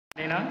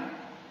Dana?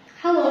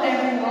 Hello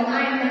everyone,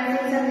 I am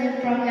Nancy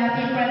Sandeep from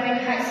Yapi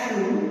Private High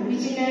School,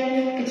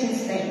 Regional Kitchen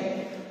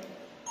State.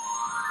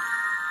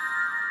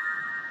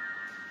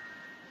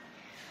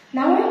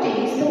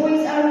 Nowadays, the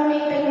ways are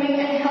ruining the green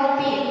and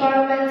healthy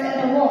environment in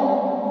the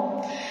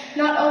world.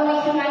 Not only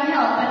human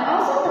health, but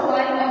also the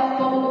life of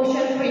both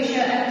ocean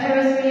creatures and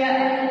terrestrial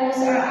animals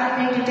are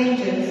under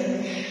danger.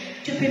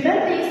 To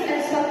prevent this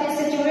and stop this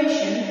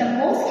situation, the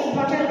most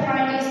important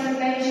part is to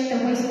manage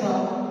the waste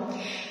well.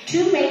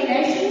 To make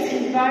nations'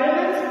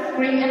 environments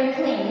green and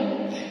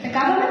clean, the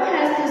government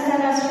has to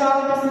set a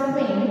strong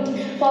discipline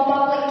for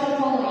public to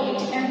follow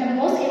it, and the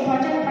most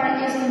important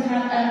part is to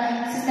have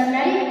a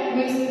systematic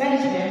waste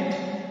management.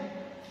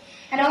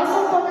 And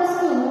also for the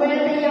school, where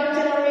the young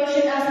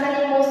generation are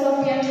spending most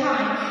of their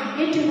time,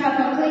 need to have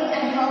a clean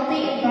and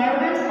healthy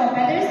environment for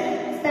better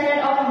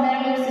standard of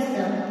learning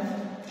system.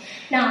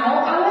 Now,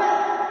 I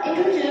will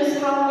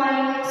introduce how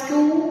my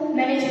school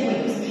manages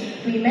waste.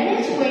 We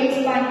manage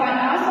waste by 5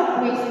 R's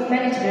of waste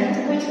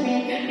management, which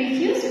means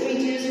refuse,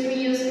 reduce,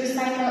 reuse,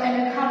 recycle,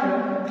 and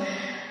recover.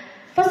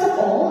 First of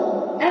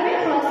all, every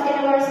class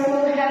in our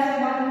school has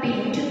one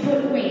bin to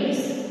put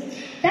waste.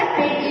 That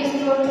bin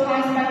is thrown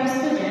twice by the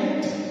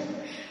student,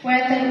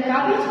 where the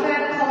garbage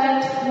bag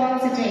collects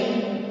once a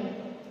day.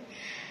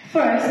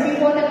 First,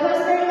 before the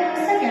class day, and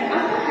second,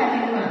 after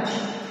having lunch.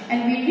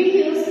 And we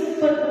reuse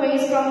food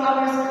waste from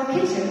our school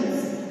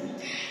kitchens.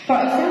 For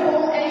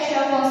example,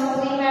 eggshell for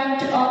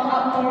supplement of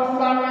outdoor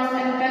flowers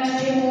and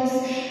vegetables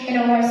in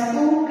our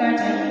school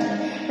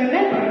garden.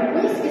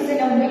 Remember, waste isn't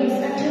a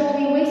waste until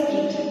we waste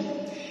it.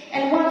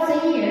 And once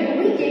a year,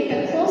 we give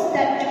the clothes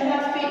that do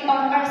not fit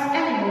on us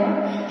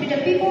anymore to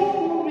the people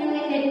who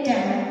really need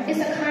them. It's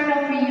a kind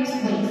of reuse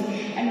waste.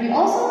 And we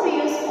also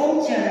reuse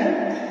old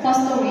jar for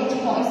storage.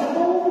 For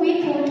example,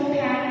 we put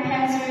pen,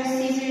 pencils,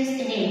 scissors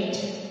in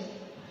it.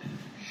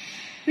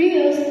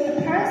 Reuse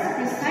the past,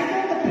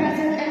 recycle the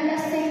present, and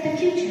save the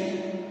future.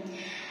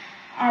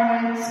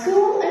 Our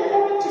school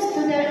encourages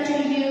students to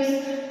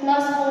use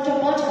glass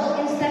water bottle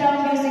instead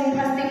of using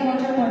plastic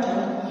water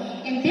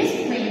bottle. In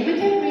this way, we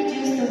can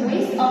reduce the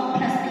waste of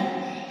plastic,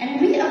 and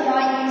we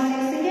avoid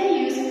using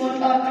single-use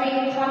food or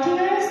drink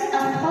containers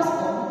as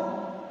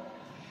possible.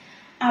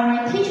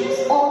 Our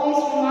teachers always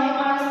remind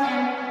us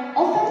and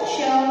often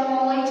share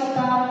knowledge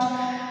about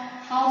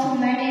how to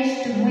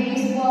manage the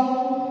waste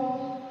well.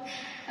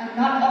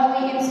 Not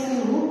only in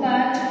school,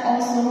 but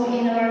also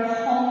in our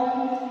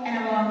home and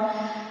our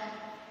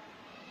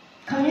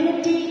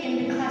community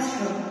in the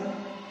classroom.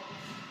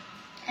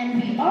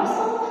 And we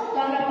also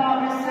learn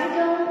about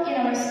recycling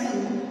in our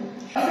school.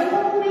 For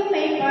example, we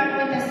make art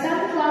with a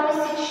sunflower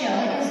seed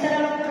shell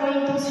instead of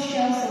throwing those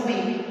shells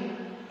away.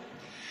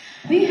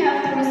 We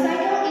have to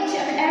recycle each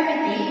and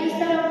every day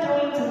instead of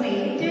throwing it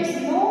away. There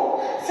is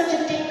no such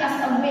a thing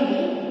as a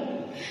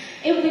waste.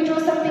 If we throw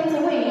something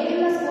away,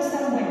 it must go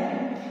somewhere.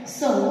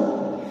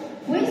 So,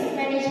 waste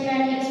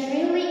management is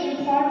really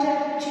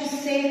important to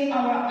save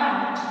our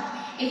art.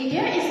 If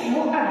there is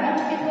no art,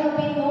 it will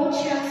be no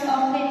chance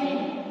of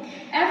living.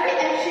 Every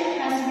action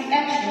has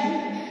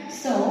reaction,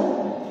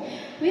 so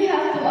we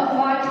have to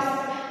avoid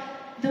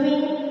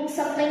doing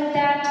something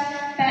that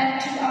bad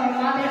to our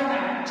mother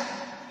art.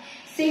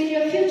 Save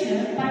your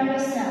future by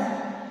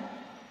yourself.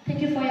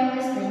 Thank you for your